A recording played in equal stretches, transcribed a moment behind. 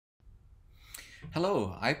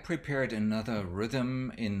Hello, I prepared another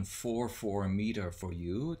rhythm in 4/4 meter for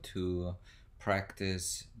you to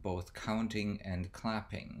practice both counting and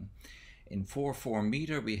clapping. In 4/4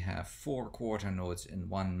 meter, we have 4 quarter notes in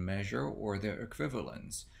one measure or their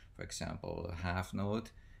equivalents. For example, a half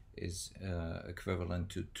note is equivalent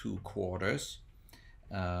to 2 quarters,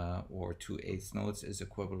 or 2/8 notes is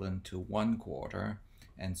equivalent to 1 quarter,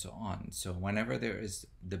 and so on. So whenever there is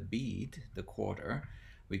the beat, the quarter,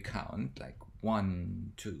 we count like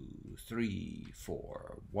 1, 2, 3,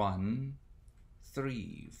 4, 1,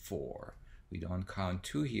 3, 4. We don't count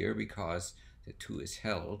 2 here because the 2 is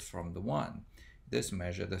held from the 1. This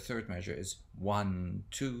measure, the third measure, is 1,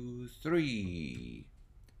 2, 3.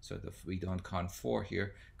 So we don't count 4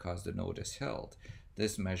 here because the note is held.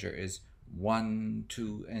 This measure is 1,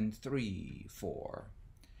 2, and 3, 4.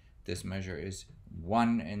 This measure is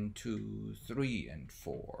 1 and 2, 3 and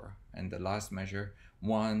 4. And the last measure,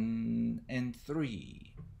 1 and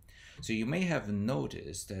 3. So you may have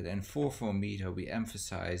noticed that in 4/4 meter we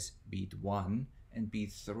emphasize beat 1 and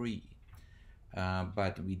beat 3.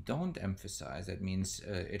 But we don't emphasize, that means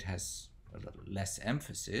it has a little less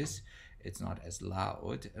emphasis. It's not as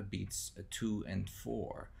loud, beats 2 and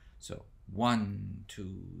 4. So 1,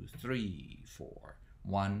 2, 3, 4.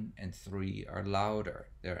 1 and 3 are louder,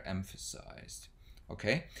 they're emphasized.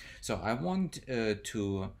 Okay, so I want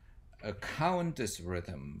to count this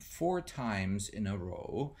rhythm 4 times in a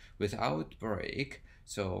row without break.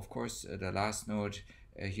 So of course the last note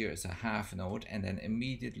here is a half note, and then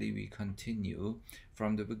immediately we continue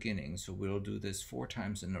from the beginning. So we'll do this 4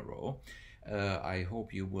 times in a row. I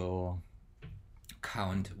hope you will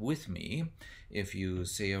count with me. If you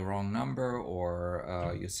say a wrong number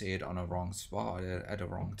or you say it on a wrong spot at a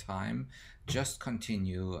wrong time, just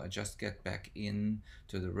continue, just get back in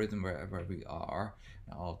to the rhythm wherever we are.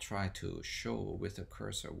 I'll try to show with the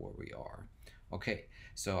cursor where we are. Okay,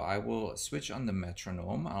 so I will switch on the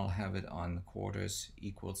metronome. I'll have it on quarters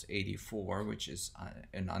equals 84, which is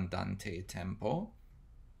an andante tempo.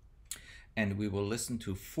 And we will listen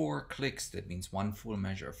to 4 clicks. That means 1 full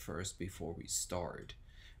measure first before we start.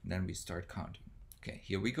 And then we start counting. Okay,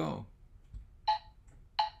 here we go.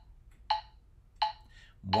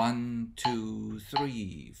 1, 2,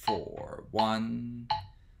 3, 4. 1,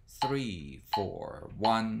 3, 4.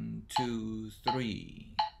 1, 2,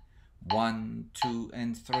 3. 1, 2,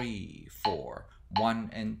 and 3, 4. 1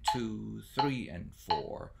 and 2, 3 and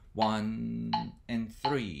 4. 1 and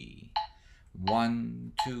 3.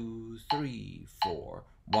 1, 2, 3, 4.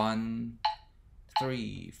 1,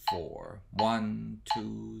 3, 4. 1,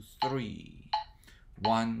 2, 3.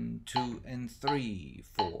 1, 2, and 3,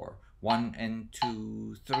 4. 1 and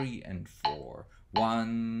 2, 3 and 4.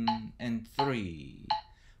 1 and 3.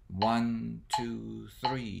 1, 2,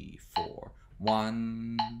 3, 4.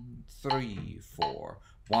 1, 3, 4.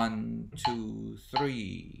 1, 2,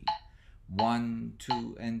 3. 1,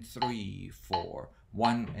 2, and 3, 4.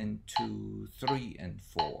 1 and 2, 3 and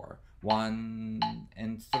 4. 1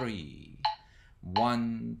 and 3.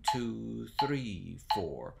 1, 2, 3,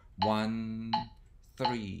 4. 1,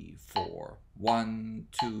 3, 4. 1,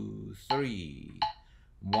 2, 3.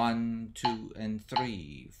 1, 2, and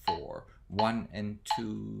 3, 4. 1 and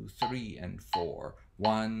 2, 3 and 4.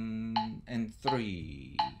 1 and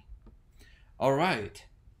 3. All right.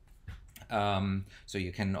 So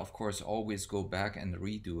you can, of course, always go back and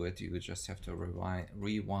redo it. You just have to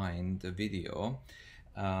rewind the video.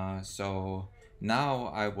 So now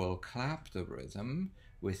I will clap the rhythm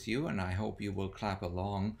with you, and I hope you will clap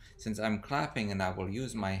along. Since I'm clapping and I will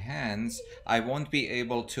use my hands, I won't be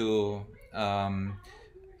able to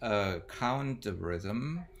count the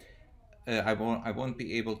rhythm. I won't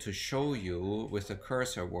be able to show you with the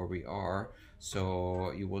cursor where we are,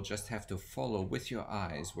 so you will just have to follow with your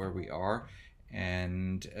eyes where we are,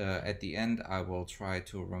 and at the end I will try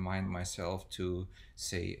to remind myself to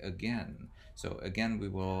say again. So again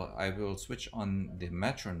I will switch on the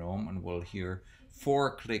metronome and we'll hear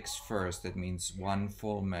 4 clicks first. That means 1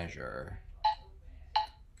 full measure.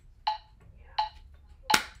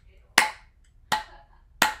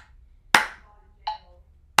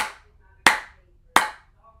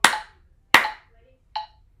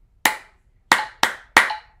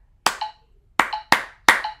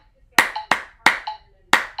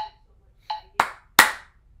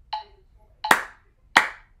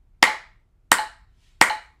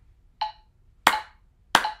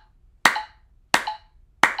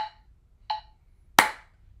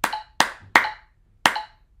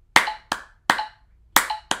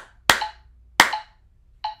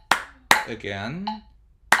 Again.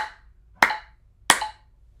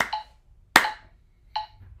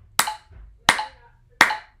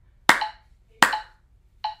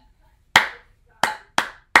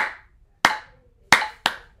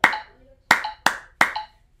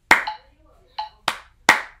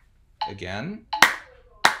 again.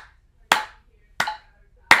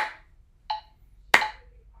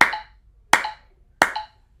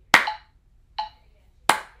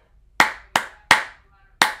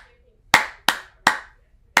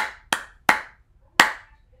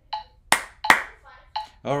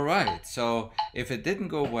 All right, so if it didn't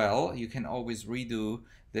go well, you can always redo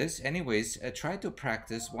this. Anyways, try to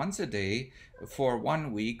practice once a day for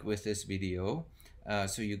 1 week with this video,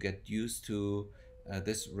 so you get used to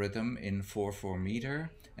this rhythm in 4/4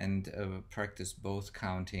 meter and practice both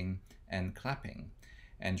counting and clapping.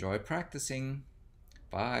 Enjoy practicing.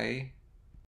 Bye.